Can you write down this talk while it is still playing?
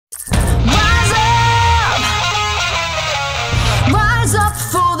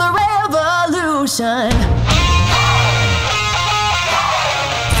solution.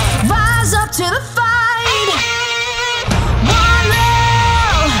 Rise up to the fight. One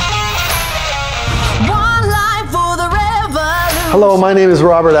love, one life for the revolution. Hello, my name is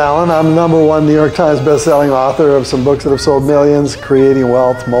Robert Allen. I'm the #1 New York Times bestselling author of some books that have sold millions, Creating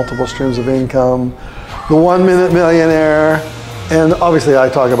Wealth, Multiple Streams of Income, The 1 Minute Millionaire, and obviously I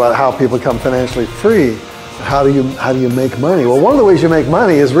talk about how people become financially free. How do you make money? Well, one of the ways you make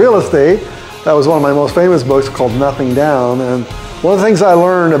money is real estate. That was one of my most famous books called Nothing Down. And one of the things I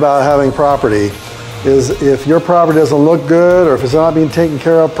learned about having property is if your property doesn't look good or if it's not being taken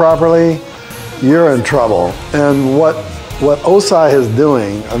care of properly, you're in trouble. And what OSI is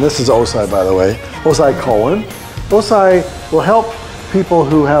doing, and this is OSI by the way, OSI Cohen, OSI will help people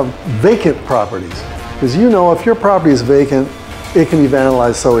who have vacant properties. Because you know if your property is vacant, it can be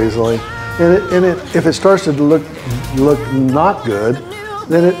vandalized so easily. And if it starts to look not good,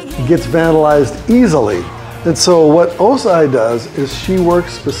 then it gets vandalized easily. And so what OSI does is she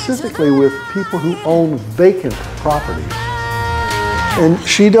works specifically with people who own vacant properties. And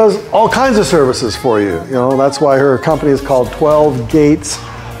she does all kinds of services for you. You know, that's why her company is called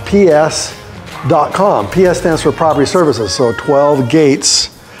 12gatesps.com. PS stands for Property Services, so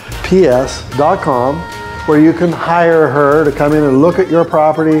 12gatesps.com, where you can hire her to come in and look at your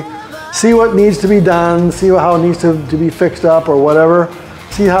property, see what needs to be done, see how it needs to be fixed up or whatever,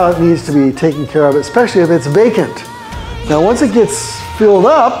 see how it needs to be taken care of, especially if it's vacant. Now once it gets filled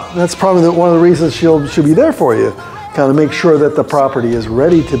up, that's probably one of the reasons she'll be there for you, kind of make sure that the property is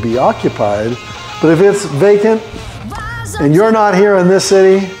ready to be occupied. But if it's vacant and you're not here in this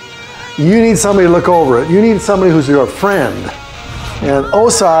city, you need somebody to look over it. You need somebody who's your friend. And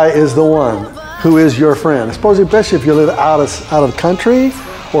OSI is the one who is your friend, especially if you live out of country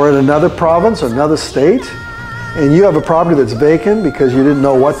or in another province or another state, and you have a property that's vacant because you didn't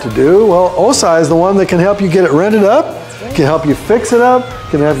know what to do. Well, OSI is the one that can help you get it rented up, can help you fix it up,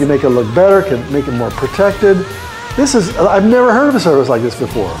 can help you make it look better, can make it more protected. I've never heard of a service like this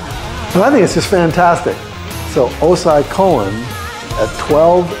before. And I think it's just fantastic. So OSI Cohen at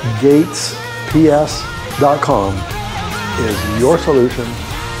 12gatesps.com is your solution,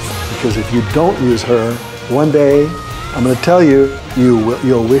 because if you don't use her, one day, I'm going to tell you,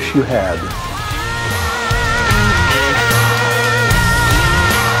 you'll wish you had.